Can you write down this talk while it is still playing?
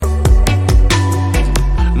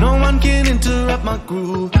my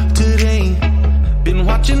groove today. Been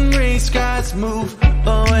watching gray skies move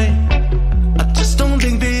away. I just don't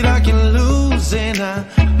think that I can lose, and I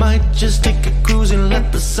might just take a cruise and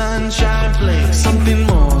let the sunshine play. Something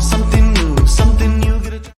more, something new, something new.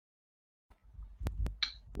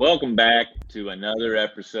 Welcome back to another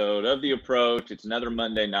episode of The Approach. It's another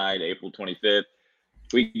Monday night, April 25th.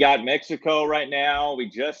 We got Mexico right now. We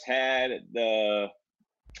just had the,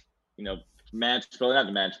 match play, not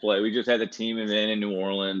the match play. We just had the team event in New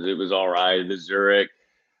Orleans. It was all right, the Zurich.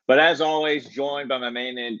 But as always, joined by my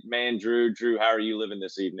main man, Drew. Drew, how are you living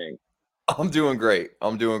this evening? I'm doing great.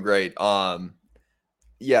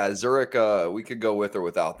 Zurich, we could go with or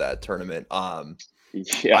without that tournament. I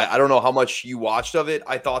don't know how much you watched of it.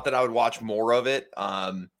 I thought that I would watch more of it.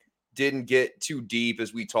 Didn't get too deep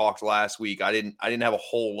as we talked last week. I didn't have a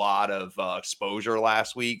whole lot of exposure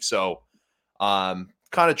last week. So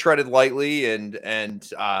kind of treaded lightly and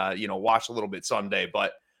watched a little bit Sunday,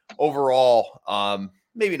 but overall,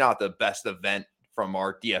 maybe not the best event from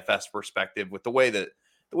our DFS perspective. With the way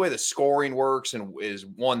the scoring works and is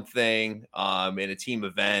one thing in a team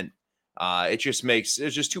event, there's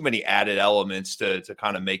just too many added elements to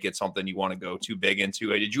kind of make it something you want to go too big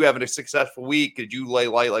into. Did you have a successful week? Did you lay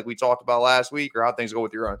light like we talked about last week, or how things go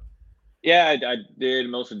with your own? Yeah, I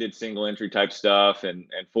did. Mostly did single entry type stuff, and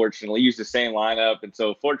fortunately used the same lineup. And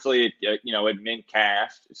so fortunately, it meant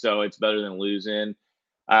cashed, so it's better than losing.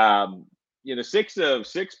 The 6 of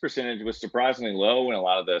 6 percentage was surprisingly low in a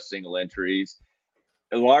lot of the single entries,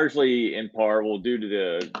 largely in part due to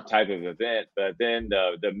the type of event. But then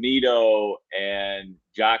the Mito and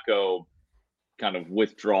Jocko kind of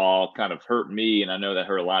withdrawal kind of hurt me, and I know that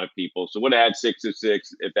hurt a lot of people. So would have had 6 of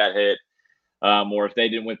 6 if that hit. Or if they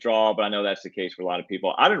didn't withdraw, but I know that's the case for a lot of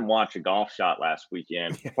people. I didn't watch a golf shot last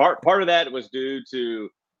weekend. Part of that was due to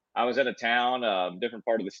I was out of town, different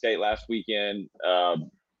part of the state last weekend,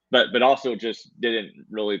 but also just didn't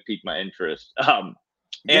really pique my interest. And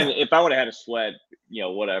if I would have had a sweat,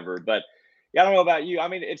 whatever. But I don't know about you. I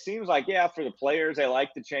mean, it seems like for the players, they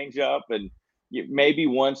like to change up, and maybe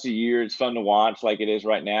once a year it's fun to watch, like it is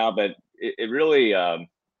right now. But it really.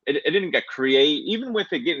 It didn't create, even with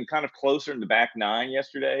it getting kind of closer in the back nine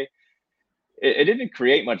yesterday. It didn't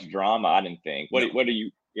create much drama, I didn't think. What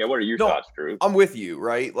are your thoughts, Drew? I'm with you,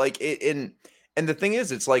 right? Like and the thing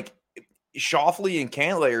is, it's like Schauffele and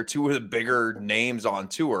Cantlay are two of the bigger names on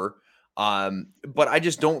tour. But I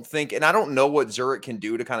just don't think, and I don't know what Zurich can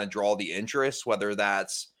do to kind of draw the interest, whether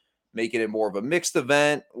that's making it more of a mixed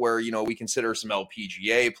event where, we consider some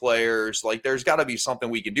LPGA players. Like there's got to be something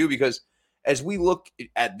we can do, because as we look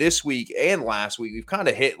at this week and last week, we've kind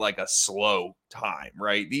of hit like a slow time,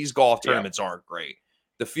 right? These golf tournaments aren't great.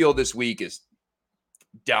 The field this week is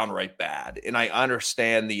downright bad. And I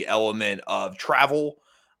understand the element of travel,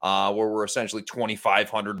 where we're essentially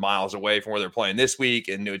 2,500 miles away from where they're playing this week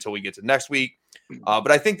and until we get to next week. But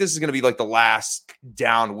I think this is going to be like the last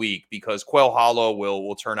down week, because Quail Hollow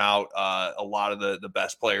will turn out a lot of the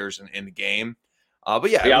best players in the game. I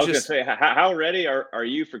was going to say, how ready are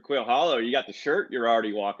you for Quail Hollow? You got the shirt you're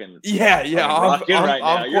already walking. I'm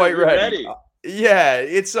quite ready.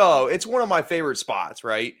 It's one of my favorite spots,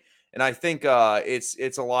 right? And I think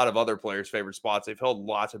it's a lot of other players' favorite spots. They've held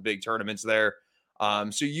lots of big tournaments there.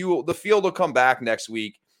 So the field will come back next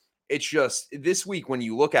week. It's just this week when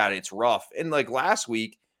you look at it, it's rough. And like last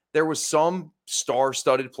week, there was some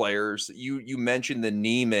star-studded players. You mentioned the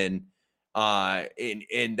Neiman.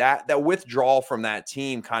 And that withdrawal from that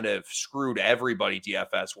team kind of screwed everybody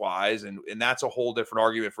DFS wise. And that's a whole different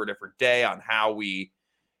argument for a different day on how we,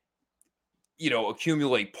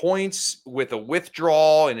 accumulate points with a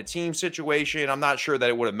withdrawal in a team situation. I'm not sure that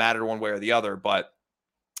it would have mattered one way or the other, but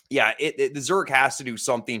the Zurich has to do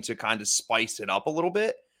something to kind of spice it up a little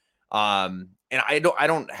bit. And I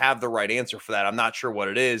don't have the right answer for that. I'm not sure what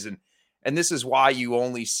it is. And this is why you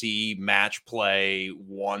only see match play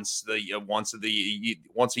once a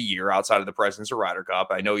year outside of the Presidents or Ryder Cup.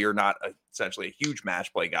 I know you're not essentially a huge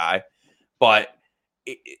match play guy, but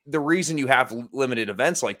the reason you have limited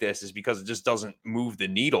events like this is because it just doesn't move the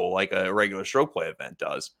needle like a regular stroke play event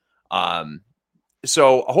does.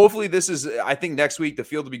 So hopefully I think next week the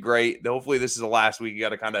field will be great. Hopefully this is the last week. You got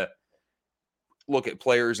to kind of look at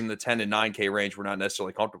players in the 10 and 9K range we're not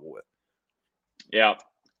necessarily comfortable with. Yeah.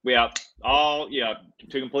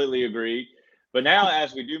 To completely agree. But now,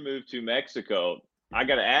 as we do move to Mexico, I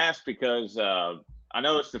got to ask, because I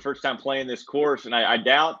know it's the first time playing this course, and I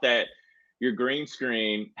doubt that your green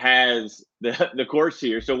screen has the course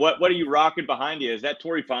here. So what are you rocking behind you? Is that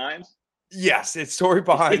Torrey Pines? Yes, it's Torrey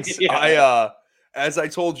Pines. Yeah. As I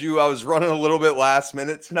told you, I was running a little bit last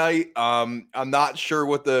minute tonight. I'm not sure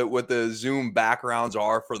what the Zoom backgrounds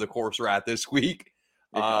are for the course we're at this week.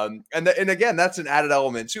 Yeah. And again, that's an added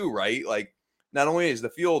element too, right? Like, not only is the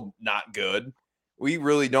field not good, we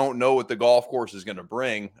really don't know what the golf course is going to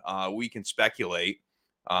bring. We can speculate.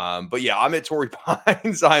 But yeah, I'm at Torrey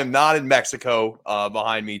Pines. I am not in Mexico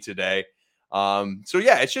behind me today. So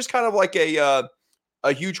yeah, it's just kind of like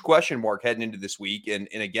a huge question mark heading into this week. And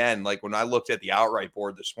again, like when I looked at the outright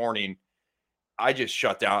board this morning, I just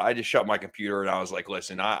shut down. I just shut my computer and I was like,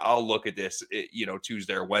 listen, I'll look at this,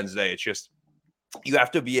 Tuesday or Wednesday. It's just, you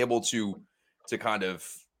have to be able to kind of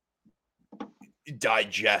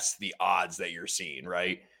digest the odds that you're seeing,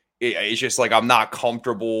 right? It's just like, I'm not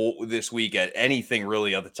comfortable this week at anything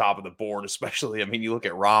really at the top of the board, especially, I mean, you look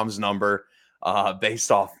at Rahm's number,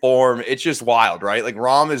 based off form. It's just wild, right? Like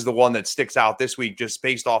Rahm is the one that sticks out this week just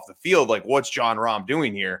based off the field. Like, what's Jon Rahm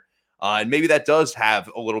doing here? And maybe that does have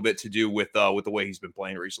a little bit to do with the way he's been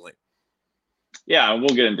playing recently. Yeah, we'll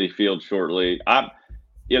get into the field shortly.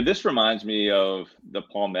 This reminds me of the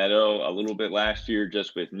Palmetto a little bit last year,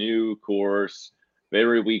 just with new course,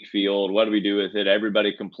 very weak field. What do we do with it?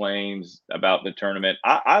 Everybody complains about the tournament.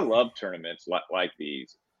 I love tournaments like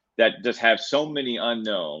these that just have so many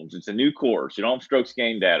unknowns. It's a new course. You don't have strokes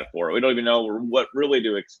gain data for it. We don't even know what really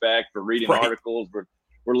to expect. We're reading articles.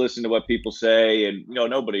 We're listening to what people say, and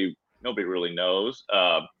nobody really knows.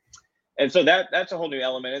 And so that's a whole new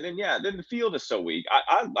element. And then the field is so weak.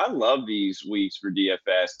 I love these weeks for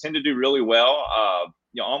DFS. Tend to do really well.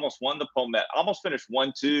 Almost won the Palmetto. Almost finished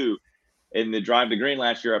 1-2 in the drive to green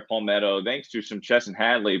last year at Palmetto, thanks to some Chesson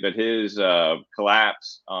Hadley, but his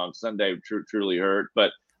collapse on Sunday truly hurt.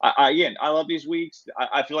 But I love these weeks.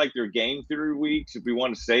 I feel like they're game theory weeks, if we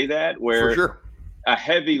want to say that, where For sure. a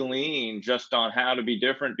heavy lean just on how to be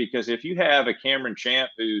different. Because if you have a Cameron Champ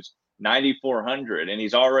who's 9,400 and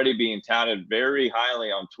he's already being touted very highly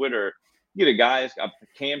on Twitter, you get a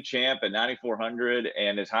Cam Champ at 9,400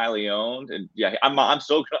 and is highly owned. And yeah, I'm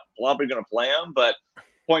so probably going to play him. But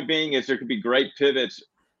point being is there could be great pivots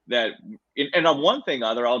that, and on one thing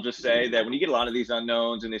other, I'll just say that when you get a lot of these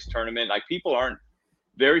unknowns in this tournament, like people aren't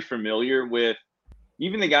very familiar with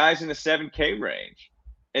even the guys in the 7K range.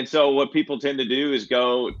 And so what people tend to do is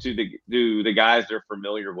go to the guys they're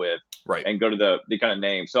familiar with, right, and go to the kind of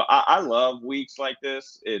names. So I love weeks like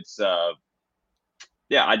this. It's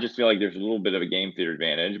I just feel like there's a little bit of a game theory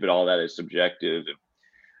advantage, but all that is subjective.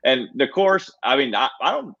 And the course, I mean, I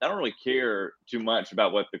don't really care too much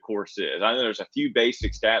about what the course is. I know there's a few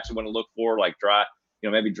basic stats I want to look for, like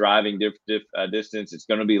maybe driving distance. It's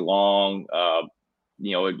going to be long.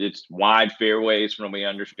 It's wide fairways from what we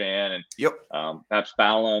understand. And yep. Perhaps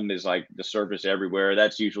Fallon is like the surface everywhere.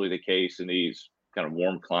 That's usually the case in these kind of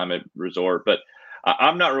warm climate resort. But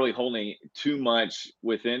I'm not really holding too much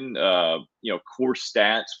within, course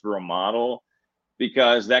stats for a model,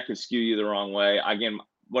 because that could skew you the wrong way. Again,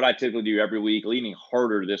 what I typically do every week, leaning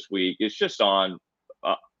harder this week, is just on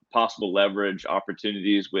possible leverage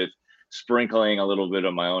opportunities with sprinkling a little bit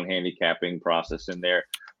of my own handicapping process in there.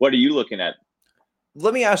 What are you looking at?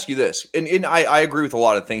 Let me ask you this, and I agree with a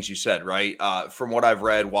lot of things you said, right? From what I've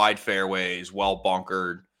read, wide fairways, well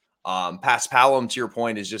bunkered. Paspalum, to your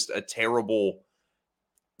point, is just a terrible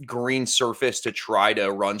green surface to try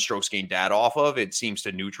to run strokes gain data off of. It seems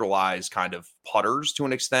to neutralize kind of putters to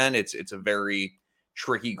an extent. It's a very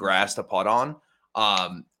tricky grass to putt on.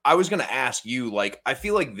 I was going to ask you, like, I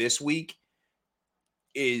feel like this week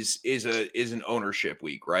is an ownership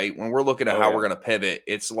week, right? When we're looking at how we're going to pivot,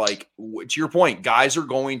 it's like, to your point, guys are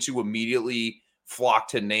going to immediately flock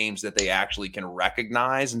to names that they actually can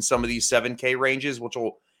recognize in some of these 7K ranges, which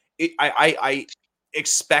I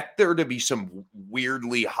expect there to be some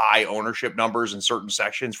weirdly high ownership numbers in certain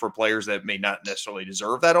sections for players that may not necessarily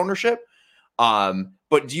deserve that ownership.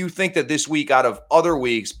 But do you think that this week, out of other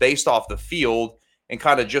weeks, based off the field and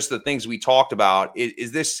kind of just the things we talked about,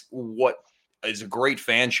 is this what is a great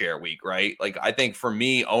fan share week, right? Like, I think for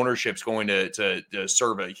me, ownership's going to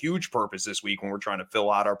serve a huge purpose this week when we're trying to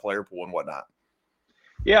fill out our player pool and whatnot.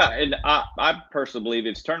 Yeah, and I personally believe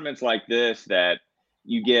it's tournaments like this that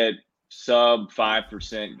you get sub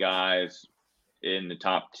 5% guys in the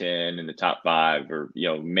top 10, in the top 5, or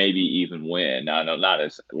maybe even win. I know not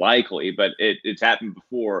as likely, but it's happened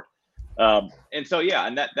before. And so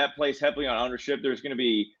and that plays heavily on ownership. There's going to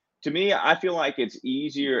be, to me, I feel like it's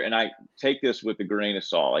easier, and I take this with a grain of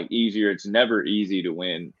salt, like easier. It's never easy to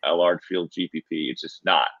win a large field GPP. It's just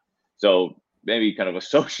not. So maybe kind of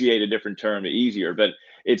associate a different term to easier, but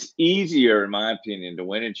it's easier, in my opinion, to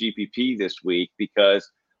win a GPP this week, because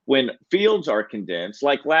when fields are condensed,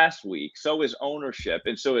 like last week, so is ownership.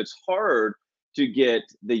 And so it's hard to get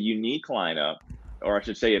the unique lineup, or I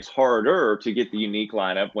should say it's harder to get the unique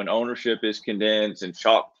lineup when ownership is condensed and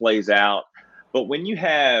chalk plays out. But when you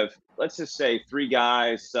have, let's just say, three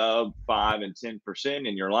guys sub 5 and 10%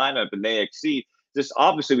 in your lineup and they exceed, this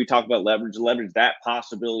obviously we talk about leverage. That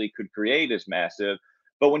possibility could create is massive.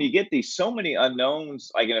 But when you get these so many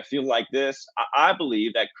unknowns, like in a field like this, I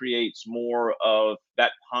believe that creates more of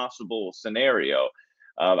that possible scenario.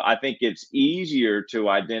 I think it's easier to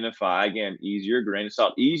identify, again, easier, grain of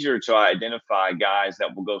salt, easier to identify guys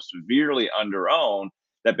that will go severely under owned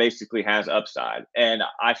that basically has upside. And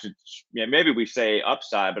I should, maybe we say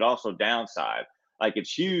upside, but also downside. Like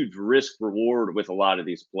it's huge risk reward with a lot of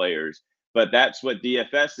these players, but that's what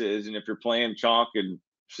DFS is. And if you're playing chalk and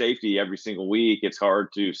safety every single week, it's hard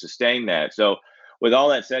to sustain that. So with all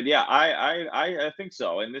that said, yeah, I think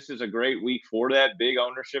so. And this is a great week for that, big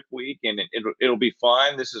ownership week, and it'll be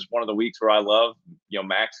fun. This is one of the weeks where I love,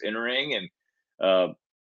 max entering, and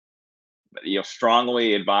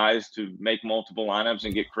strongly advised to make multiple lineups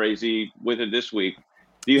and get crazy with it this week.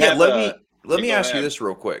 Do you have? Let me ask you this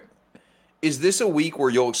real quick: is this a week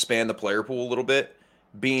where you'll expand the player pool a little bit?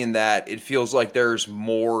 Being that it feels like there's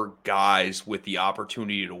more guys with the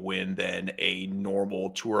opportunity to win than a normal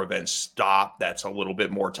tour event stop that's a little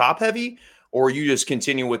bit more top heavy, or you just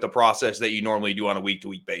continue with the process that you normally do on a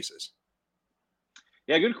week-to-week basis?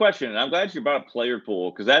 Yeah, good question. And I'm glad you brought up player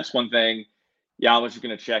pool, because that's one thing. Yeah, I was just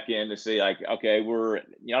going to check in to see, like, okay, I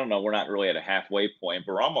don't know, we're not really at a halfway point,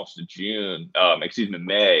 but we're almost to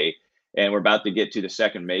May. And we're about to get to the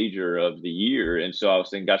second major of the year. And so I was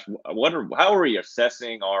thinking, gosh, how are we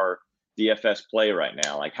assessing our DFS play right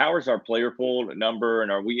now? Like, how is our player pool number?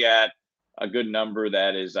 And are we at a good number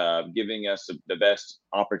that is giving us the best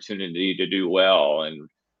opportunity to do well? And,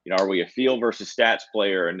 are we a field versus stats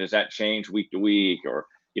player? And does that change week to week? Or,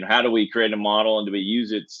 how do we create a model and do we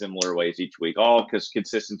use it similar ways each week? All because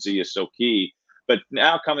consistency is so key. But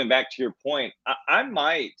now coming back to your point, I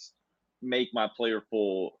might make my player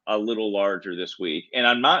pool a little larger this week, and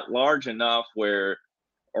I'm not large enough or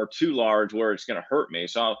too large where it's going to hurt me.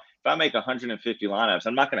 So if I make 150 lineups,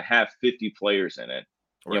 I'm not going to have 50 players in it.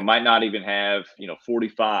 Right. Might not even have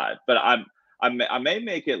 45, but I may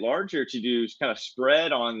make it larger to do kind of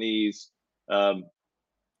spread on these guys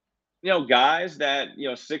that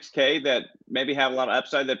 6K that maybe have a lot of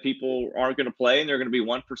upside that people aren't going to play, and they're going to be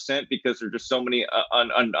 1% because there's just so many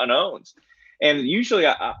unknowns. And usually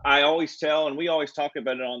I always tell, and we always talk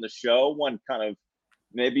about it on the show, one kind of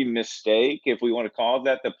maybe mistake, if we want to call it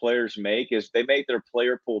that, the players make is they make their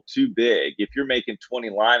player pool too big. If you're making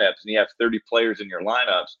 20 lineups and you have 30 players in your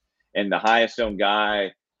lineups, and the highest owned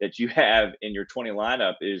guy that you have in your 20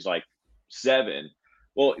 lineup is like 7,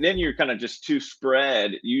 well, then you're kind of just too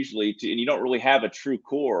spread usually, and you don't really have a true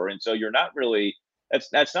core. And so you're not really,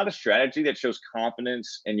 that's not a strategy that shows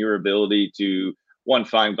confidence in your ability to, one,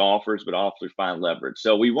 find golfers, but also find leverage.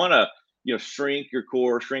 So we want to, shrink your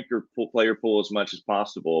core, shrink your player pool as much as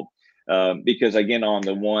possible, because again, on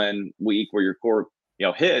the 1 week where your core,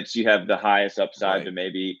 hits, you have the highest upside right to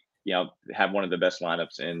maybe, have one of the best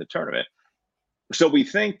lineups in the tournament. So we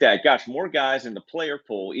think that, gosh, more guys in the player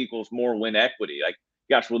pool equals more win equity. Like,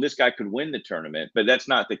 gosh, well, this guy could win the tournament, but that's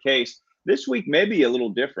not the case. This week may be a little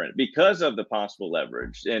different because of the possible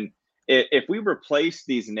leverage. And if we replace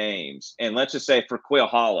these names, and let's just say for Quail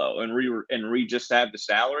Hollow and we just have the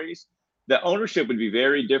salaries, the ownership would be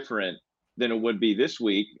very different than it would be this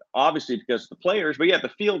week, obviously because of the players, but yeah, the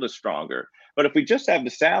field is stronger. But if we just have the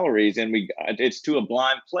salaries and it's to a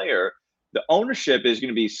blind player, the ownership is going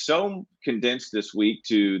to be so condensed this week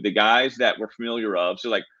to the guys that we're familiar of. So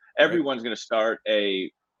like everyone's going to start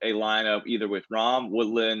a lineup either with Rahm,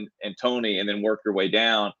 Woodland, and Tony, and then work your way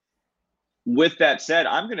down. With that said,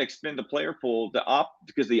 I'm going to expand the player pool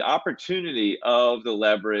because the opportunity of the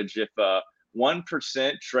leverage, if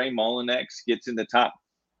 1% Trey Mullinax gets in the top,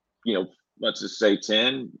 let's just say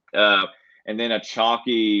 10, and then a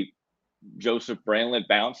chalky Joseph Brantlett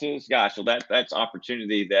bounces, gosh, well that's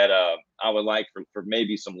opportunity that I would like for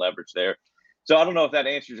maybe some leverage there. So I don't know if that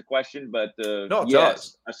answers the question, but no, it yes,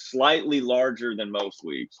 does. A slightly larger than most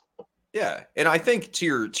weeks. Yeah, and I think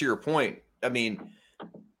to your point, I mean,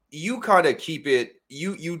 you kind of keep it,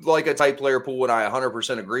 you like a tight player pool, and I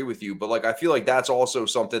 100% agree with you. But like, I feel like that's also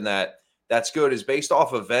something that's good is based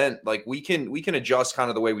off event. Like we can adjust kind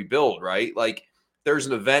of the way we build, right? Like there's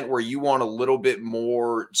an event where you want a little bit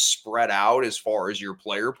more spread out as far as your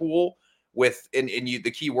player pool with, and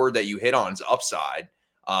the key word that you hit on is upside.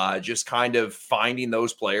 Just kind of finding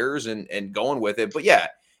those players and going with it. But yeah,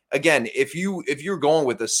 again, if you're going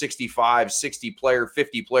with a 65, 60 player,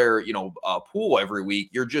 50 player, pool every week,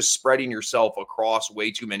 you're just spreading yourself across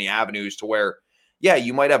way too many avenues to where, yeah,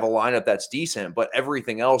 you might have a lineup that's decent, but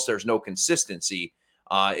everything else, there's no consistency.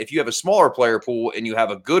 If you have a smaller player pool and you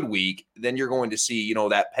have a good week, then you're going to see,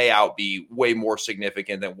 that payout be way more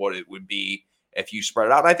significant than what it would be if you spread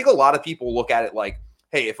it out. And I think a lot of people look at it like,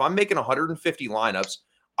 hey, if I'm making 150 lineups,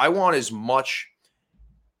 I want as much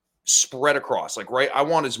spread across, right? I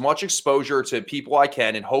want as much exposure to people I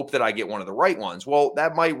can and hope that I get one of the right ones. Well,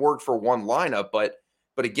 that might work for one lineup, but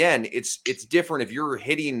again, it's different if you're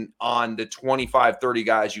hitting on the 25, 30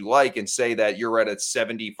 guys you like and say that you're at a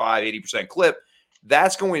 75, 80% clip.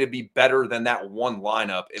 That's going to be better than that one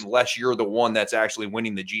lineup unless you're the one that's actually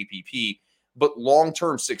winning the GPP. But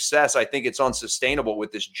long-term success, I think it's unsustainable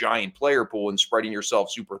with this giant player pool and spreading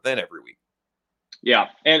yourself super thin every week. Yeah,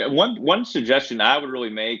 and one suggestion I would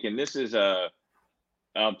really make, and this is a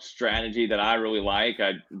strategy that I really like.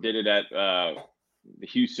 I did it at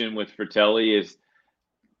Houston with Fratelli, is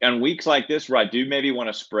on weeks like this where I do maybe want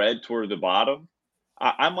to spread toward the bottom,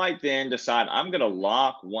 I might then decide I'm going to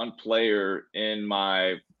lock one player in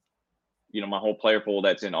my my whole player pool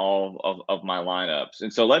that's in all of my lineups.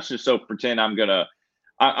 And so let's just pretend I'm going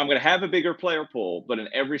to have a bigger player pool, but in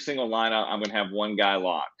every single lineup, I'm going to have one guy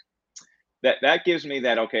locked. That gives me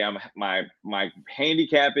that, okay, I'm my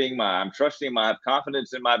handicapping, I'm trusting, I have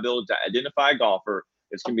confidence in my ability to identify a golfer.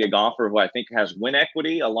 It's going to be a golfer who I think has win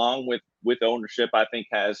equity along with ownership. I think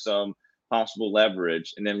has some possible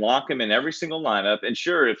leverage, and then lock him in every single lineup. And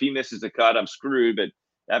sure, if he misses a cut, I'm screwed, but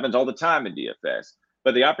that happens all the time in DFS.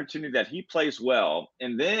 But the opportunity that he plays well,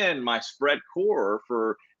 and then my spread core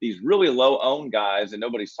for these really low owned guys that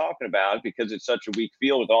nobody's talking about because it's such a weak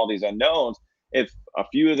field with all these unknowns. If a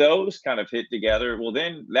few of those kind of hit together, well,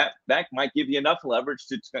 then that might give you enough leverage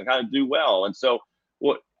to kind of do well. And so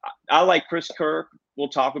what I like Chris Kirk. We'll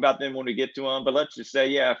talk about them when we get to him, but let's just say,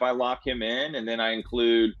 yeah, if I lock him in and then I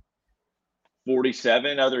include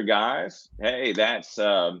 47 other guys, hey, that's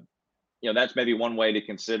that's maybe one way to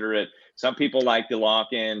consider it. Some people like to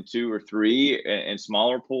lock in 2 or 3 in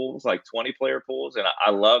smaller pools, like 20 player pools, and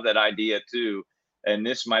I love that idea too. And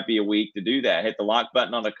this might be a week to do that. Hit the lock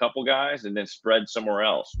button on a couple guys and then spread somewhere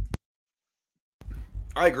else.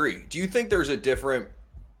 I agree. Do you think there's a different,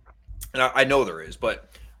 and I know there is, but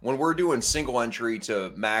when we're doing single entry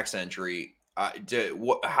to max entry,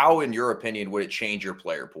 how, in your opinion, would it change your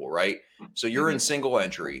player pool, right? So you're in single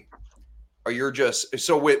entry, or you're just,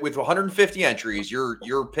 so with 150 entries,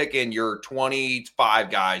 you're picking your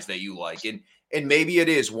 25 guys that you like. And maybe it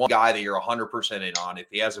is one guy that you're 100% in on. If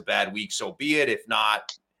he has a bad week, so be it. If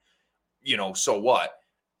not, so what?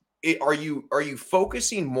 Are you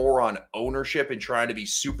focusing more on ownership and trying to be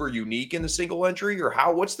super unique in the single entry, or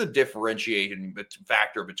what's the differentiating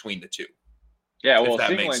factor between the two? Yeah, well,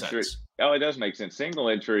 single entry. Sense. Oh, it does make sense. Single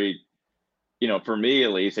entry, for me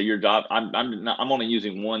at least, at your job, I'm only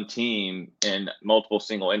using one team in multiple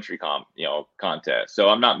single entry contests. So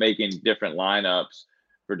I'm not making different lineups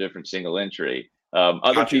for different single entry.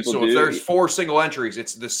 Other people do. So if there's 4 single entries,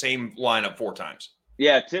 it's the same lineup 4 times.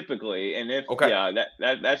 Yeah, typically. And if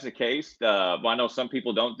that's the case, well, I know some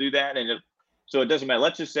people don't do that, and so it doesn't matter.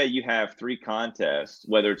 Let's just say you have 3 contests,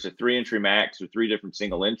 whether it's a 3 entry max or 3 different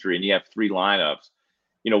single entry, and you have 3 lineups.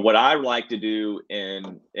 What I like to do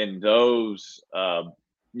in those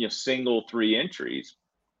single 3 entries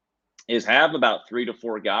is have about 3 to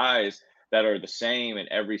 4 guys that are the same in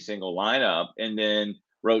every single lineup, and then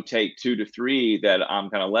rotate 2 to 3 that I'm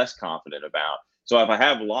kind of less confident about. So if I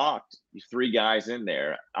have locked 3 guys in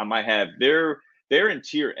there, I might have they're in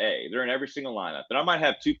tier A. They're in every single lineup. Then I might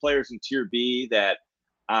have 2 players in tier B that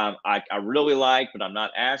I really like, but I'm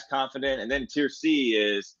not as confident. And then tier C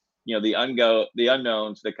is the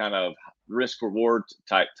unknowns, the kind of risk reward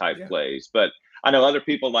type plays. But I know other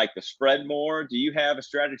people like to spread more. Do you have a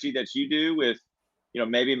strategy that you do with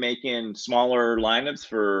maybe making smaller lineups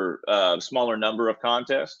for a smaller number of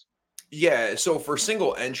contests? Yeah, so for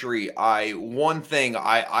single entry, one thing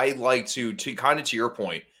I like to kind of to your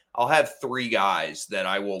point, I'll have 3 guys that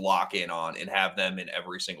I will lock in on and have them in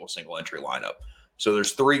every single entry lineup. So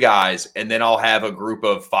there's 3 guys, and then I'll have a group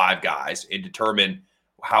of 5 guys and determine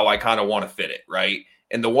how I kind of want to fit it, right?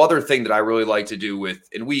 And the other thing that I really like to do with,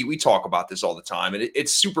 and we talk about this all the time, and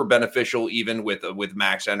it's super beneficial even with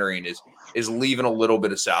max entering, is leaving a little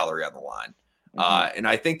bit of salary on the line. And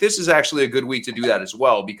I think this is actually a good week to do that as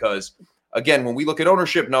well, because again, when we look at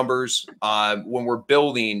ownership numbers, when we're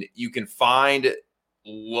building, you can find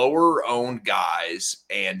lower owned guys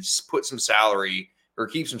and put some salary, or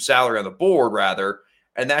keep some salary on the board rather,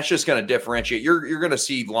 And that's just going to differentiate. You're going to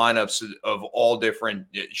see lineups of all different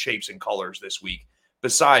shapes and colors this week,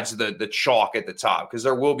 besides the chalk at the top, because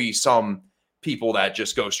there will be some people that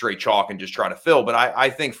just go straight chalk and just try to fill. But I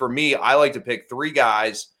think for me, I like to pick 3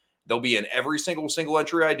 guys. They'll be in every single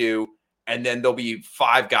entry I do. And then there'll be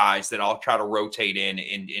 5 guys that I'll try to rotate in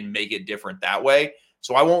and make it different that way.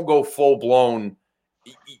 So I won't go full blown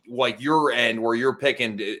like your end where you're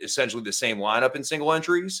picking essentially the same lineup in single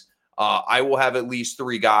entries. I will have at least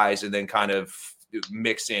 3 guys and then kind of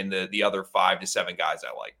mix in the other 5 to 7 guys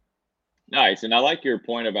I like. Nice. And I like your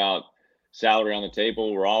point about salary on the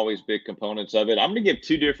table. We're always big components of it. I'm going to give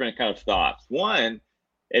 2 different kind of thoughts. One,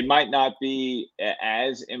 it might not be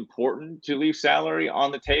as important to leave salary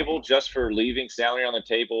on the table just for leaving salary on the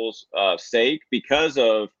table's sake, because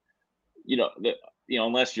of,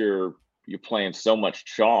 unless you're playing so much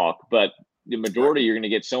chalk, but the majority, you're going to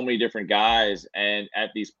get so many different guys and at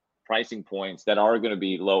these pricing points that are going to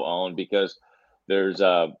be low owned because there's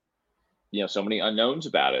so many unknowns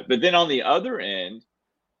about it. But then on the other end,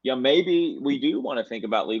 maybe we do want to think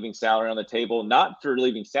about leaving salary on the table, not for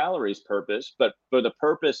leaving salary's purpose, but for the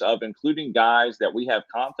purpose of including guys that we have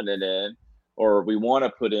confidence in or we want to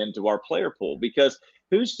put into our player pool. Because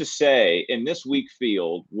who's to say in this weak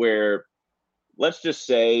field where, let's just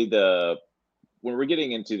say when we're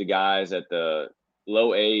getting into the guys at the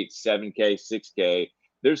low 8, 7K, 6K,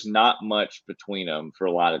 there's not much between them for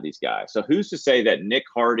a lot of these guys. So who's to say that Nick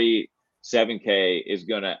Hardy 7K is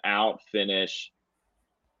going to out finish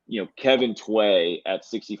Kevin Tway at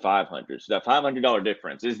 6,500. So that $500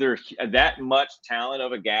 difference, is there that much talent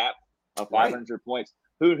of a gap of 500 points?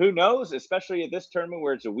 Who knows, especially at this tournament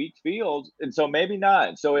where it's a weak field. And so maybe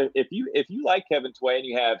not. So if you like Kevin Tway and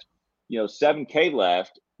you have, 7K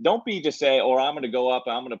left, don't be just say, or I'm going to go up,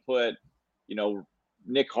 I'm going to put,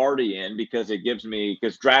 Nick Hardy in because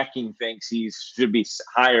DraftKings thinks he should be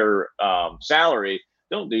higher salary.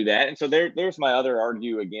 Don't do that. And so there's my other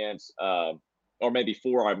argue against, or maybe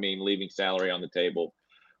 4, leaving salary on the table.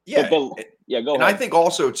 Yeah. Go ahead. And I think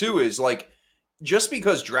also, too, is like, just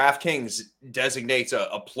because DraftKings designates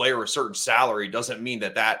a player a certain salary doesn't mean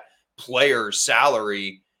that player's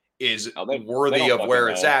salary is worthy of where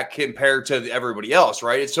it's at compared to everybody else,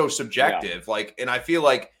 right? It's so subjective. Yeah. And I feel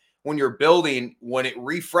like when you're building, when it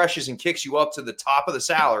refreshes and kicks you up to the top of the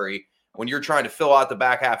salary, when you're trying to fill out the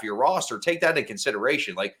back half of your roster, take that into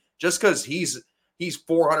consideration. Like, just because he's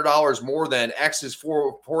 $400 more than X is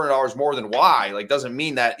 $400 more than Y, doesn't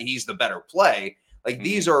mean that he's the better play.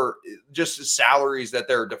 These are just salaries that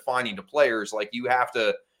they're defining to players. You have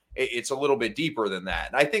to, it's a little bit deeper than that.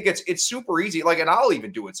 And I think it's super easy. And I'll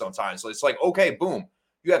even do it sometimes. So it's like, okay, boom,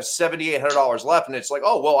 you have $7,800 left. And it's like,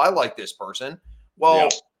 oh, well, I like this person. Well,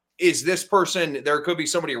 is this person, there could be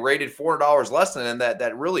somebody rated $400 less than them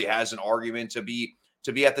that really has an argument to be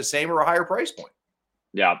at the same or a higher price point.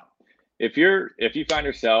 Yeah. If you find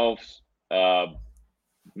yourselves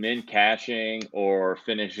min cashing or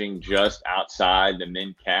finishing just outside the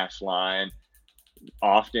min cash line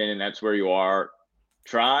often, and that's where you are,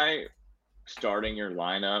 try starting your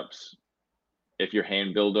lineups if you're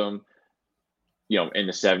hand build them, in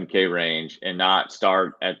the 7K range, and not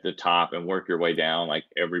start at the top and work your way down like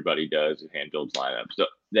everybody does who hand builds lineups. So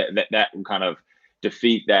that will kind of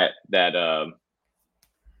defeat that we'll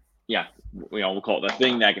call it the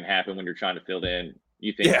thing that can happen when you're trying to fill in.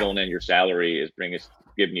 You think filling in your salary is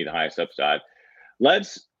giving you the highest upside.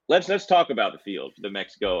 Let's talk about the field, the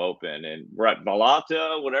Mexico Open, and we're at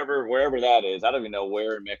Balata, wherever that is. I don't even know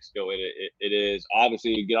where in Mexico it is.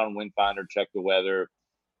 Obviously, you get on Windfinder, check the weather.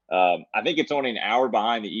 I think it's only an hour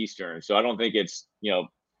behind the Eastern, so I don't think it's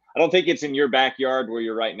in your backyard where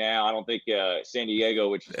you're right now. I don't think San Diego,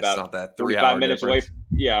 which is about 45 minutes away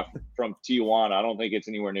from Tijuana, I don't think it's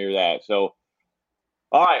anywhere near that. So,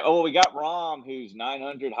 all right. Oh, we got Rahm, who's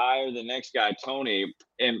 900 higher than the next guy, Tony.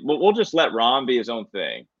 And we'll just let Rahm be his own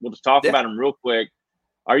thing. We'll just talk about him real quick.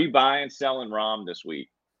 Are you buying, selling Rahm this week?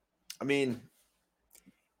 I mean,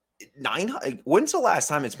 when's the last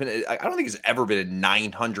time it's been? I don't think it's ever been a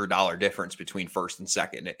 $900 difference between first and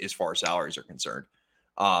second as far as salaries are concerned.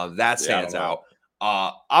 That stands out.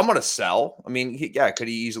 I'm going to sell. I mean, could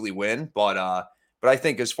he easily win? But I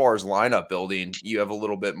think as far as lineup building, you have a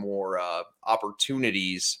little bit more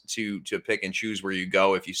opportunities to pick and choose where you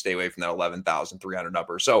go if you stay away from that 11,300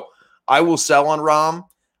 number. So I will sell on Rahm.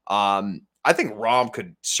 I think Rahm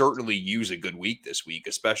could certainly use a good week this week,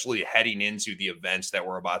 especially heading into the events that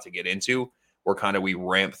we're about to get into, where we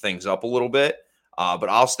ramp things up a little bit. But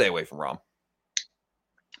I'll stay away from Rahm.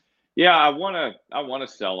 Yeah, I want to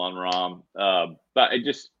sell on Rahm, but it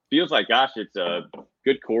just feels like, gosh, it's a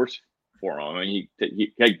good course for him. I mean,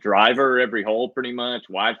 he take driver every hole pretty much,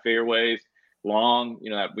 wide fairways, long.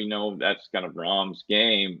 You know, that we know that's kind of Rahm's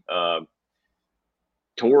game.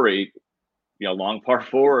 Torrey, you know, long par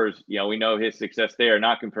fours, you know, we know his success there.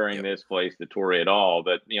 Not comparing this place to Torrey at all,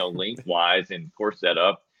 but, you know, lengthwise and course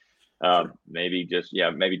setup, maybe just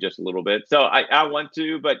a little bit. So I want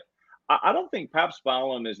to, but I don't think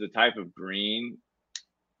Paspalum is the type of green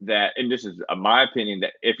that, and this is my opinion,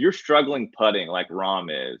 that if you're struggling putting like Rahm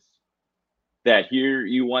is, that here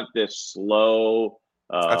you want this slow.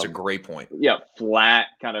 That's a great point. Yeah, flat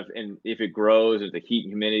kind of, and if it grows, as the heat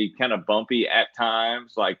and humidity, kind of bumpy at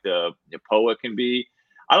times, like the POA can be.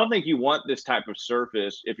 I don't think you want this type of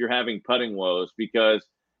surface if you're having putting woes, because,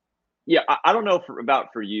 yeah, I don't know about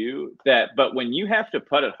for you but when you have to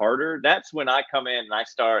putt it harder, that's when I come in and I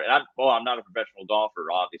start. And I'm not a professional golfer,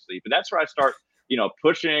 obviously, but that's where I start, you know,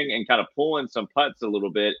 pushing and kind of pulling some putts a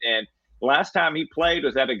little bit. And last time he played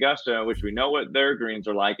was at Augusta, which we know what their greens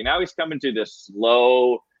are like. And now he's coming to this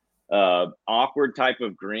slow, awkward type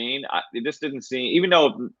of green. It just didn't seem, even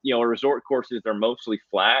though, you know, resort courses are mostly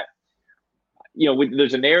flat, you know,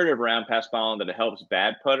 there's a narrative around Paspalum that it helps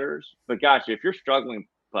bad putters. But gosh, if you're struggling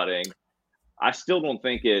putting, I still don't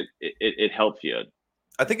think it helps you.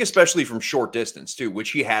 I think especially from short distance too,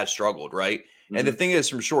 which he has struggled, right? Mm-hmm. And the thing is,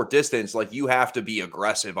 from short distance, like, you have to be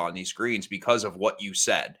aggressive on these greens because of what you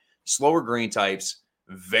said. Slower green types,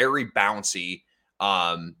 very bouncy.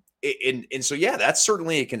 And so, yeah, that's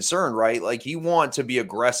certainly a concern, right? Like, you want to be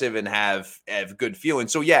aggressive and have good feeling.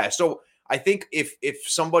 So, yeah. So I think if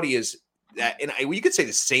somebody is that, and you could say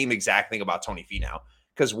the same exact thing about Tony Finau,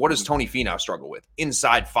 because what does Tony Finau struggle with?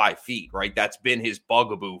 Inside 5 feet, right? That's been his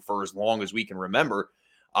bugaboo for as long as we can remember.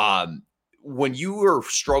 When you are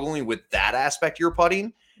struggling with that aspect of your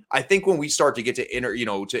putting, I think when we start to get to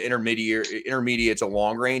intermediate to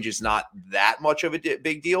long range, it's not that much of a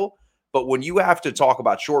big deal. But when you have to talk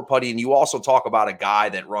about short putting, you also talk about a guy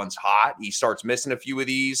that runs hot. He starts missing a few of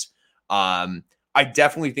these. I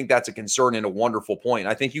definitely think that's a concern and a wonderful point.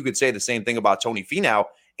 I think you could say the same thing about Tony Finau.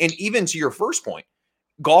 And even to your first point,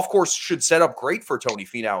 golf course should set up great for Tony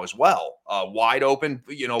Finau as well. Wide open,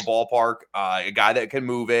 you know, ballpark, a guy that can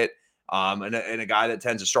move it. And a guy that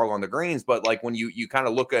tends to struggle on the greens. But like, when you kind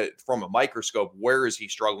of look at it from a microscope, where is he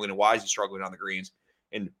struggling and why is he struggling on the greens?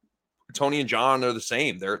 And Tony and John are the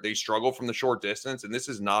same. They struggle from the short distance, and this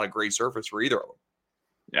is not a great surface for either of them.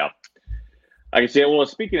 Yeah. I can see it. Well,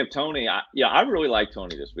 speaking of Tony, I really like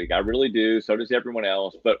Tony this week. I really do. So does everyone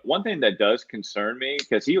else. But one thing that does concern me,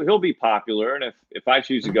 because he'll be popular, and if I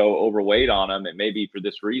choose to go overweight on him, it may be for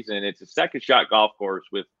this reason. It's a second shot golf course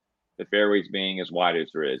with the fairways being as wide as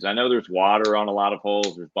there is. I know there's water on a lot of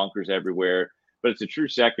holes. There's bunkers everywhere, but it's a true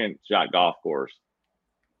second shot golf course.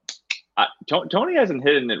 Tony hasn't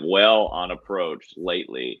hit it well on approach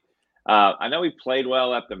lately. I know he played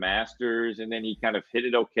well at the Masters, and then he kind of hit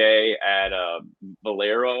it okay at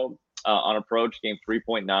Valero on approach, game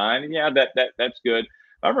 3.9. And yeah, that's good.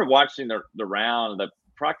 I remember watching the round. The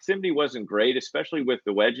proximity wasn't great, especially with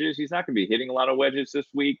the wedges. He's not going to be hitting a lot of wedges this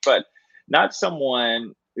week, but not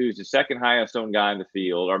someone who's the second highest owned guy in the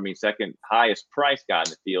field, or second highest price guy in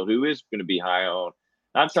the field, who is going to be high owned.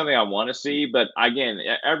 Not something I want to see, but again,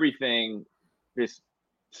 everything, his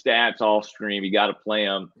stats all scream, you got to play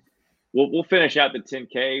them. We'll finish out the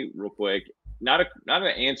 10K real quick. Not an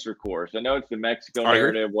answer course. I know it's the Mexico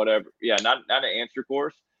narrative, whatever. Yeah, not an answer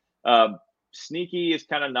course. Sneaky is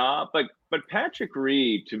kind of not, but Patrick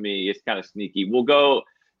Reed to me is kind of sneaky. We'll go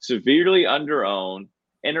severely under owned.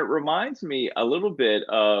 And it reminds me a little bit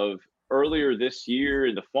of earlier this year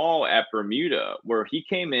in the fall at Bermuda, where he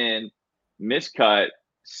came in, miscut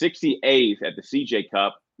 68th at the CJ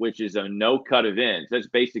Cup, which is a no-cut event. That's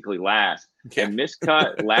basically last. Yeah. And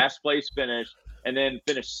miscut, last place finish, and then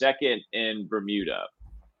finished second in Bermuda.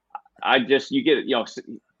 You get it, you know,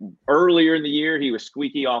 earlier in the year, he was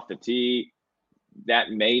squeaky off the tee.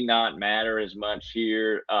 That may not matter as much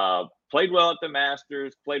here. Played well at the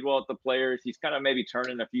Masters, played well at the Players. He's kind of maybe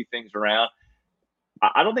turning a few things around.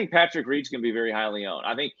 I don't think Patrick Reed's going to be very highly owned.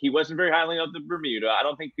 I think he wasn't very highly owned at Bermuda. I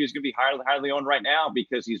don't think he's going to be highly owned right now,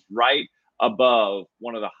 because he's right above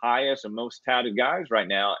one of the highest and most touted guys right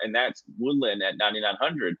now, and that's Woodland at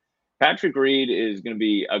 9,900. Patrick Reed is going to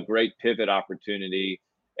be a great pivot opportunity.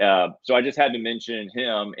 So I just had to mention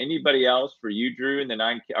him. Anybody else for you, Drew, in the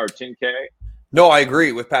 9K or 10K? No, I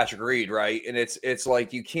agree with Patrick Reed, right? And it's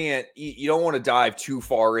like you don't want to dive too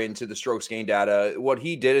far into the strokes gain data. What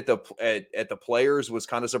he did at the Players was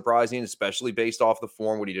kind of surprising, especially based off the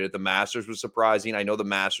form. What he did at the Masters was surprising. I know the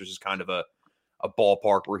Masters is kind of a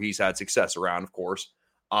ballpark where he's had success around, of course.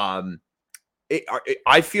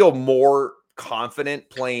 I feel more confident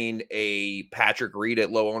playing a Patrick Reed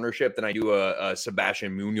at low ownership than I do a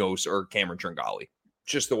Sebastian Munoz or Cameron Tringale.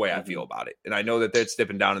 Just the way I feel about it. And I know that that's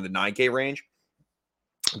dipping down in the 9K range.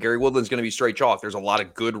 Gary Woodland's going to be straight chalk. There's a lot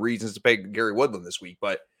of good reasons to pay Gary Woodland this week,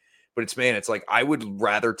 but it's like I would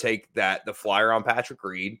rather take the flyer on Patrick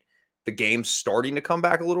Reed. The game's starting to come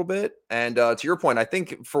back a little bit. And to your point, I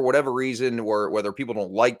think for whatever reason, or whether people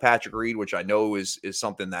don't like Patrick Reed, which I know is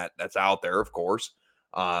something that's out there, of course.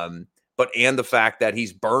 And the fact that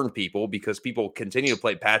he's burned people because people continue to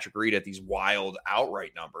play Patrick Reed at these wild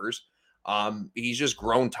outright numbers. He's just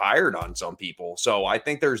grown tired on some people. So I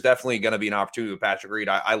think there's definitely going to be an opportunity with Patrick Reed.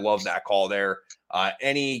 I love that call there.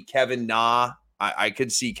 Any Kevin Na, I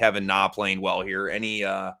could see Kevin Na playing well here. Any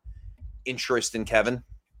interest in Kevin?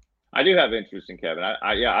 I do have interest in Kevin. I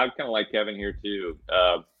kind of like Kevin here too.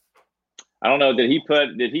 I don't know. Did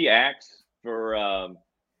he ask for,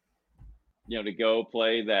 to go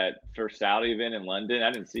play that first Saudi event in London?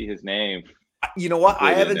 I didn't see his name. You know what?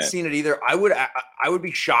 I haven't seen it either. I would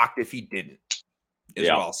be shocked if he didn't. Is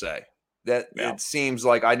what I'll say. It seems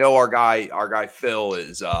like I know our guy Phil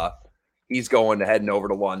is he's heading over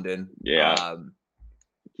to London. Yeah.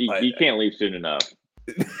 He can't leave soon enough.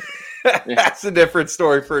 That's a different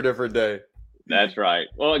story for a different day. That's right.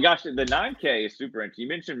 Well, gosh, the 9K is super interesting. You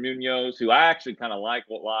mentioned Munoz, who I actually kind of like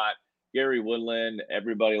a lot. Gary Woodland,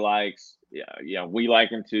 everybody likes. Yeah, we like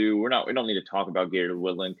him too. We don't need to talk about Gary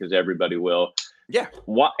Woodland because everybody will. Yeah.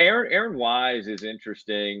 Aaron Wise is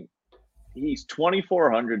interesting. He's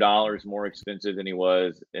 $2,400 more expensive than he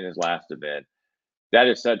was in his last event. That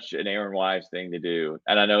is such an Aaron Wise thing to do.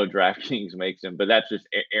 And I know DraftKings makes him, but that's just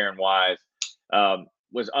Aaron Wise.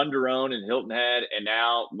 Was under-owned in Hilton Head, and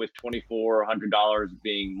now with $2,400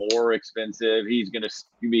 being more expensive, he's going to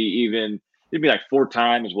be it'd be like 4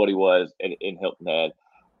 times what he was in Hilton Head.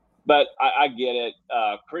 But I get it.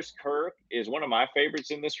 Chris Kirk is one of my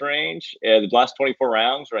favorites in this range. The last 24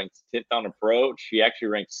 rounds ranks 10th on approach. He actually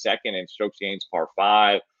ranks 2nd in strokes gains par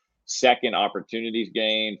 5, 2nd opportunities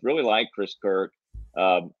gained. Really like Chris Kirk.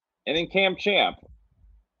 And then Cam Champ.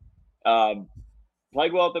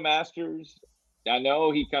 Played well at the Masters. I know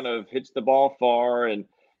he kind of hits the ball far, and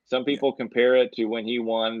some people compare it to when he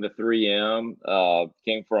won the 3M.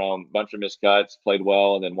 Came from a bunch of miscuts, played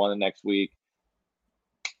well, and then won the next week.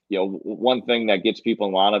 One thing that gets people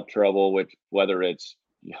in a lot of trouble, which whether it's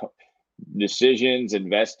decisions,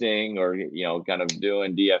 investing, or kind of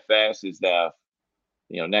doing DFS, is the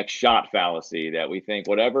next shot fallacy, that we think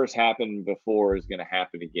whatever's happened before is going to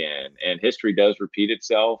happen again, and history does repeat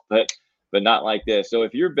itself, but not like this. So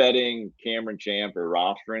if you're betting Cameron Champ or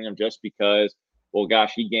rostering him just because, well,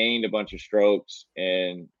 gosh, he gained a bunch of strokes,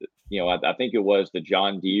 and I think it was the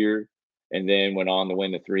John Deere, and then went on to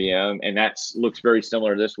win the 3M, and that looks very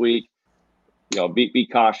similar this week. Be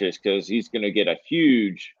cautious, because he's going to get a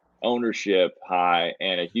huge ownership high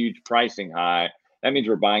and a huge pricing high. That means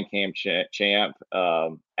we're buying Cam Champ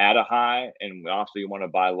at a high, and also you want to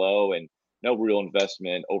buy low, and no real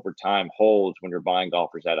investment over time holds when you're buying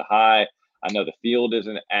golfers at a high. I know the field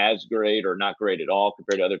isn't as great, or not great at all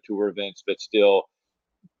compared to other tour events, but still,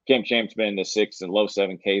 Cam Champ's been in the 6 and low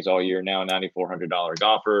 7Ks all year now, $9,400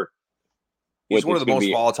 golfer. He's one of the most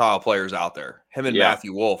volatile players out there. Him and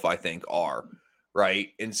Matthew Wolff, I think, are right.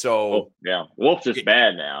 And so, Wolf's just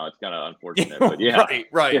bad now. It's kind of unfortunate, but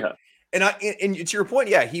right. Yeah. And to your point,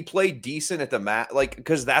 he played decent at the mat,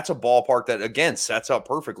 because that's a ballpark that again sets up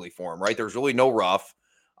perfectly for him, right? There's really no rough,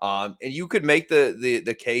 and you could make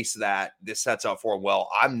the case that this sets up for him well.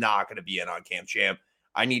 I'm not going to be in on Cam Champ.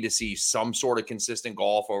 I need to see some sort of consistent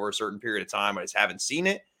golf over a certain period of time. I just haven't seen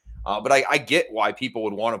it, but I get why people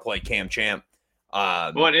would want to play Cam Champ.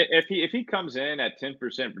 But if he comes in at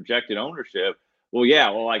 10% projected ownership, then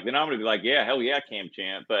I'm going to be like, hell yeah, Cam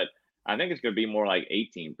Champ. But I think it's going to be more like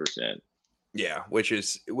 18%. Yeah, which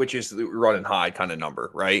is the running high kind of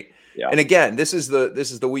number, right? Yeah. And again, this is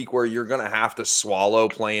the week where you're going to have to swallow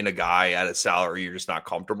playing a guy at a salary you're just not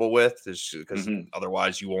comfortable with, because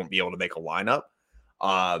otherwise you won't be able to make a lineup.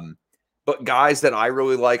 But guys that I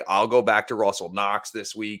really like, I'll go back to Russell Knox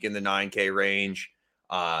this week in the 9K range.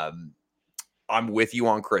 I'm with you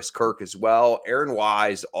on Chris Kirk as well. Aaron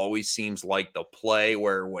Wise always seems like the play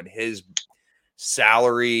where when his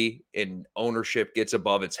salary and ownership gets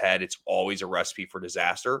above its head, it's always a recipe for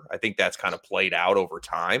disaster. I think that's kind of played out over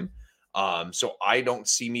time. So I don't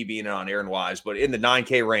see me being on Aaron Wise, but in the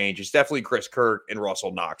 9K range, it's definitely Chris Kirk and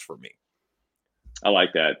Russell Knox for me. I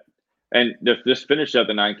like that. And just finish up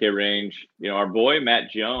the 9K range, our boy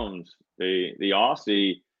Matt Jones, the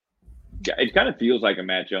Aussie, it kind of feels like a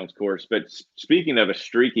Matt Jones course. But speaking of a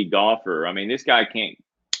streaky golfer, I mean, this guy can't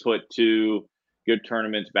put 2 good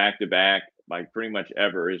tournaments back to back. like pretty much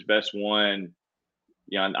ever. His best one,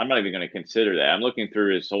 I'm not even going to consider that. I'm looking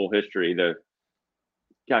through his whole history.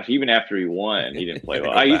 Gosh, even after he won, he didn't play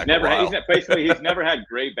well. He's never had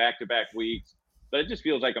great back-to-back weeks, but it just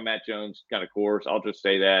feels like a Matt Jones kind of course. I'll just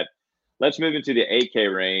say that. Let's move into the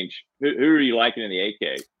 8K range. Who are you liking in the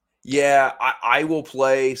 8K? Yeah, I will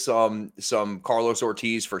play some Carlos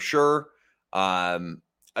Ortiz for sure.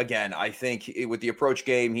 Again, I think with the approach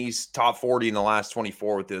game, he's top 40 in the last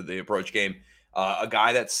 24 with the approach game. A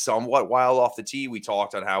guy that's somewhat wild off the tee. We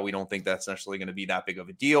talked on how we don't think that's necessarily going to be that big of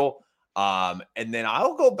a deal. And then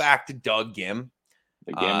I'll go back to Doug Ghim.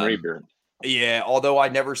 The Ghim Reaper. Yeah, although I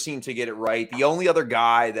never seem to get it right. The only other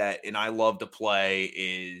guy and I love to play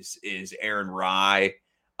is Aaron Rai.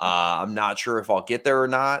 I'm not sure if I'll get there or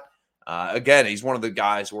not. Again, he's one of the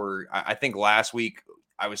guys where I think last week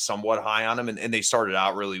I was somewhat high on him, and they started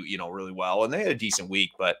out really well, and they had a decent week.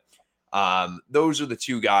 But those are the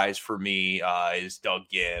two guys for me, is Doug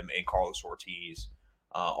Ghim and Carlos Ortiz.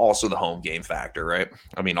 Also the home game factor, right?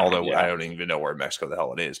 I mean, although I don't even know where in Mexico the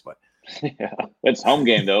hell it is, but yeah, it's home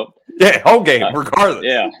game though. Yeah, home game, regardless.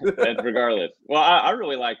 Yeah, regardless. Well, I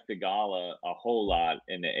really like Theegala a whole lot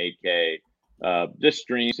in the 8K. Just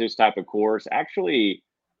streams his type of course. Actually,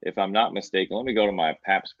 if I'm not mistaken, let me go to my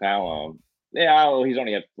Paps Palom. Yeah, he's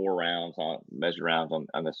only had 4 rounds measured rounds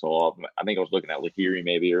on this hole. I think I was looking at Lahiri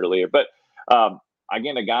maybe earlier, but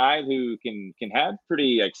again, a guy who can have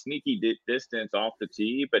pretty like sneaky distance off the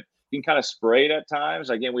tee, but can kind of spray it at times.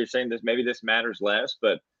 Again, we were saying maybe this matters less,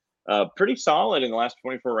 but pretty solid in the last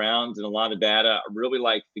 24 rounds and a lot of data. I really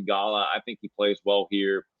like Theegala. I think he plays well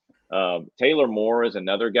here. Taylor Moore is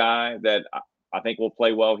another guy that I think will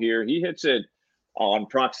play well here. He hits it on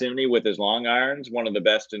proximity with his long irons, one of the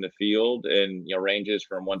best in the field, and ranges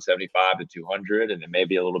from 175 to 200, and then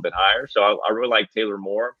maybe a little bit higher. So I really like Taylor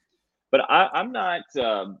Moore, but I'm not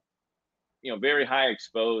very high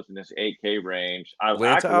exposed in this 8K range. I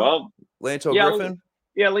love Lanto Griffin.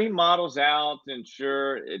 Yeah, Lee models out, and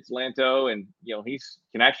sure, it's Lanto, and he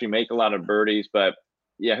can actually make a lot of birdies, but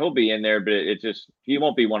yeah, he'll be in there, but he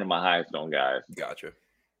won't be one of my highest owned guys. Gotcha.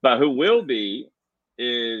 But who will be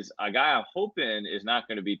is a guy I'm hoping is not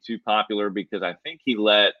going to be too popular, because I think he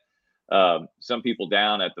let some people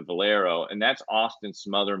down at the Valero, and that's Austin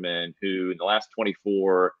Smotherman, who in the last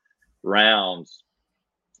 24 rounds,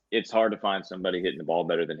 it's hard to find somebody hitting the ball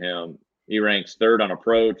better than him. He ranks 3rd on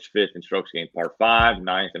approach, 5th in strokes gained par 5,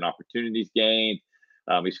 9th in opportunities gained.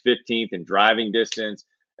 He's 15th in driving distance.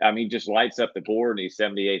 He just lights up the board, and he's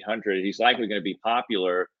 7,800. He's likely going to be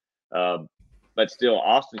popular, but still,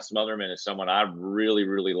 Austin Smotherman is someone I really,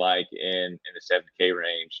 really like in the 7K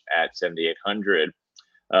range at 7,800.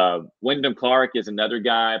 Wyndham Clark is another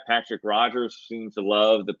guy. Patrick Rogers seems to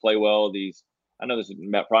love to play well these. I know this is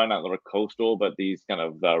probably not a little coastal, but these kind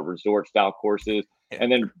of resort style courses. And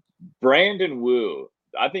then Brandon Wu.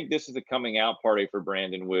 I think this is a coming out party for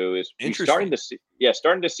Brandon Wu. Is starting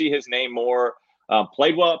to see his name more.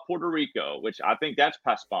 Played well at Puerto Rico, which I think that's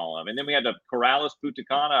Paspalum. And then we had the Corrales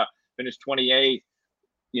Putacana finished 28th.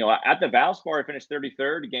 At the Valspar, he finished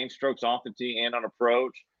 33rd, gained strokes off the tee and on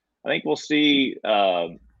approach. I think we'll see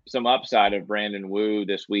some upside of Brandon Wu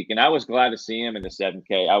this week. And I was glad to see him in the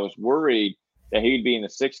 7K. I was worried that he'd be in the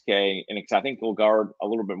 6K, and I think he'll guard a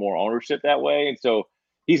little bit more ownership that way. And so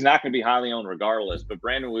he's not going to be highly owned regardless. But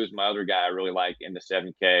Brandon Wu is my other guy I really like in the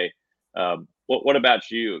 7K. What about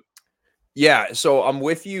you? Yeah, so I'm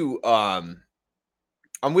with you.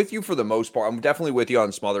 I'm with you for the most part. I'm definitely with you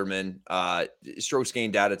on Smotherman. Strokes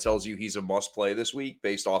gain data tells you he's a must play this week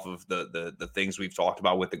based off of the things we've talked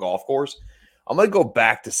about with the golf course. I'm going to go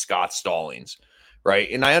back to Scott Stallings, right?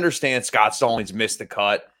 And I understand Scott Stallings missed the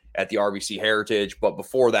cut at the RBC Heritage, but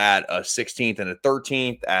before that, a 16th and a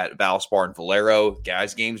 13th at Valspar and Valero.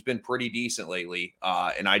 Guy's game's been pretty decent lately.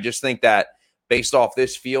 And I just think that based off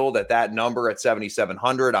this field at that number at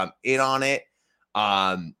 7,700, I'm in on it.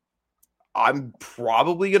 I'm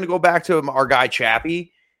probably going to go back to our guy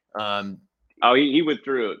Chappie. He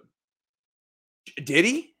withdrew it. Did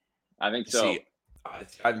he? I think so. See, I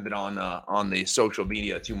haven't been on the social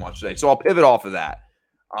media too much today, so I'll pivot off of that.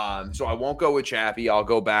 So I won't go with Chappie. I'll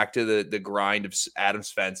go back to the grind of Adam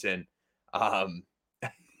Svensson, a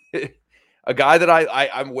guy that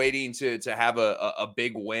I'm waiting to have a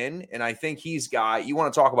big win, and I think he's got. You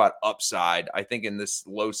want to talk about upside? I think in this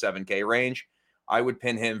low 7K range, I would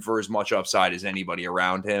pin him for as much upside as anybody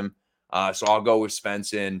around him. So I'll go with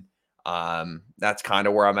Svensson. That's kind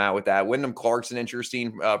of where I'm at with that. Wyndham Clark's an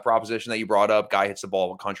interesting proposition that you brought up. Guy hits the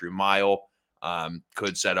ball a country mile.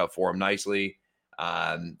 Could set up for him nicely.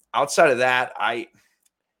 Outside of that, I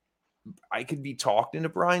could be talked into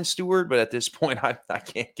Brian Stewart, but at this point, I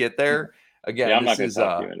can't get there. again, Yeah, I'm not this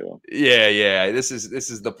going to is talk you into him. yeah. This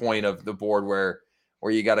is the point of the board where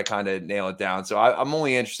you got to kind of nail it down. So I'm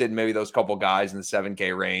only interested in maybe those couple guys in the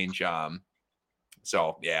 7K range.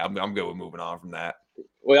 So yeah, I'm good with moving on from that.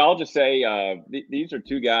 Well, I'll just say these are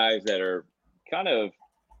two guys that are kind of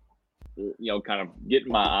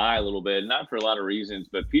getting my eye a little bit, not for a lot of reasons,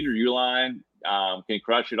 but Peter Uihlein can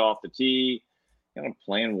crush it off the tee, kind of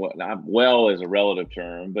playing not well is a relative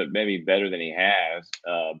term, but maybe better than he has.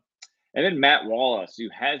 And then Matt Wallace, who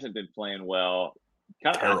hasn't been playing well,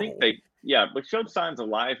 I think but showed signs of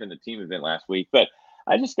life in the team event last week. But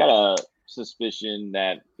I just got a suspicion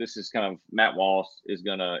that this is kind of Matt Wallace is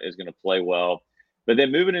gonna play well. But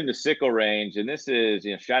then moving into sickle range, and this is,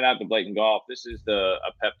 shout out to Blatant Golf. This is a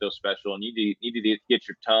Pepto special, and you need to get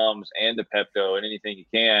your Tums and the Pepto and anything you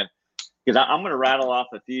can, because I'm going to rattle off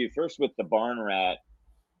a few. First with the Barn Rat.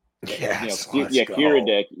 Yes,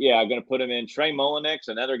 Kiradich. Yeah, I'm going to put him in. Trey Mullinax,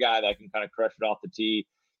 another guy that can kind of crush it off the tee.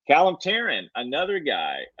 Callum Tarrant, another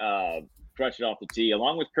guy, crush it off the tee,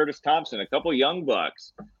 along with Curtis Thompson, a couple young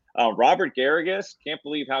bucks. Robert Garrigus, can't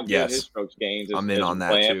believe how good his strokes gains is. I'm in on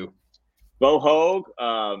that too. Bo Hogue,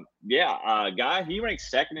 guy, he ranks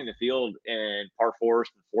second in the field in par fours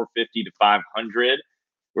from 450 to 500.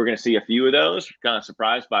 We're going to see a few of those. Kind of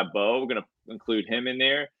surprised by Bo. We're going to include him in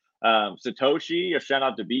there. Satoshi, a shout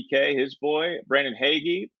out to BK, his boy. Brandon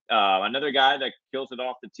Hagee, another guy that kills it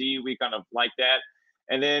off the tee. We kind of like that.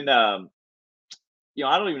 And then, I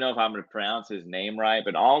don't even know if I'm going to pronounce his name right,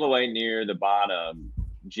 but all the way near the bottom,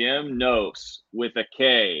 Jim Nose with a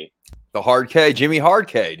K. The Hard K, Jimmy Hard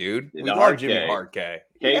K, dude. We love Jimmy Hard K.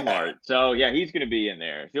 Kmart. Yeah. So yeah, he's going to be in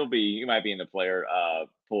there. He might be in the player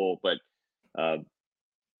pool, but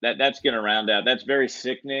that's going to round out. That's very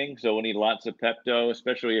sickening. So we'll need lots of Pepto,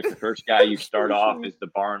 especially if the first guy you start off is the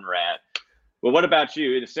Barn Rat. Well, what about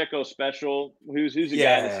you? The Sicko special? Who's the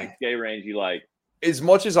guy in the 6K range you like? As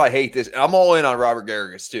much as I hate this, I'm all in on Robert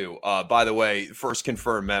Garrigus too. By the way, first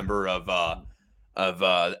confirmed member of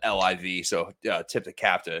LIV. So tip the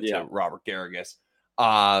cap to Robert Garrigus.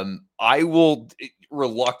 I will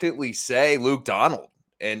reluctantly say Luke Donald.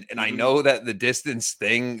 And I know that the distance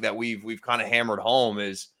thing that we've kind of hammered home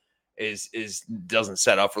is doesn't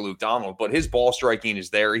set up for Luke Donald, but his ball striking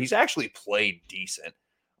is there. He's actually played decent.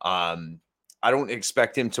 I don't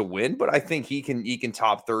expect him to win, but I think he can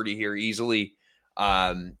top 30 here easily.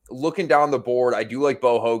 Looking down the board, I do like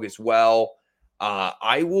Bo Hogue as well.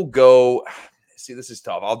 I will go. See, this is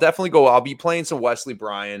tough. I'll be playing some Wesley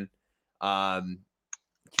Bryan.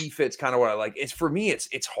 He fits kind of what I like. For me,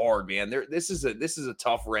 it's hard, man. This is a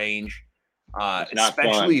tough range,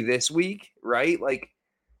 especially this week, right? Like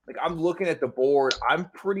I'm looking at the board. I'm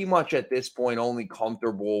pretty much at this point only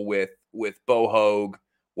comfortable with Bo Hogue,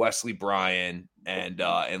 Wesley Bryan,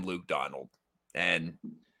 and Luke Donald, and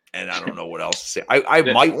I don't know what else to say. I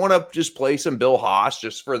might want to just play some Bill Haas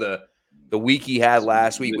just for the week he had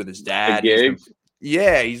last week with his dad.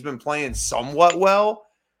 He's been playing somewhat well.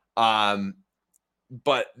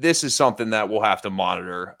 But this is something that we'll have to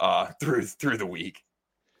monitor through the week.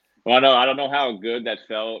 Well, I don't know how good that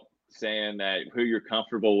felt saying that who you're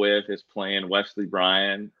comfortable with is playing Wesley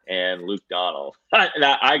Bryan and Luke Donald.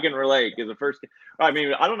 I can relate because I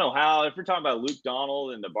don't know how, if we're talking about Luke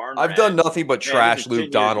Donald and the Barn I've done nothing but trash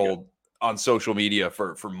Luke Donald on social media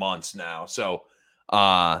for months now. So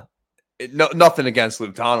nothing against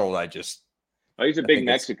Luke Donald. He's a big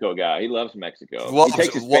Mexico guy. He loves Mexico. He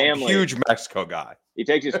takes his family. Huge Mexico guy. He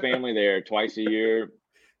takes his family there twice a year.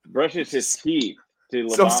 Brushes his teeth.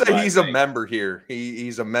 Some say he's a member here.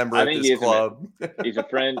 He's a member at this club. He's a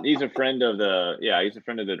friend. He's a friend of the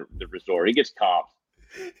resort. He gets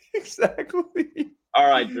comped. Exactly. All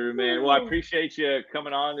right, Drew, man. Well, I appreciate you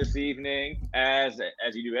coming on this evening, as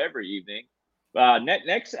you do every evening.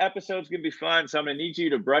 Next episode's gonna be fun, so I'm gonna need you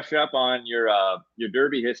to brush up on your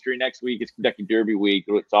Derby history. Next week is Kentucky Derby week.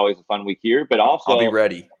 It's always a fun week here, but also I'll be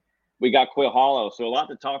ready. We got Quail Hollow, so a lot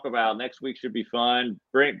to talk about. Next week should be fun.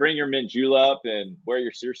 Bring your mint julep and wear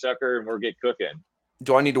your seersucker, and we'll get cooking.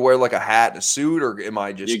 Do I need to wear like a hat and a suit, or am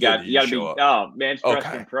I just you got to be? Oh man, dressed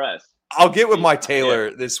and pressed. I'll get with my tailor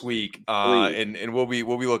this week, and we'll be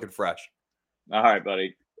looking fresh. All right,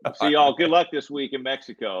 buddy. See y'all. Good luck this week in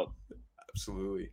Mexico. Absolutely.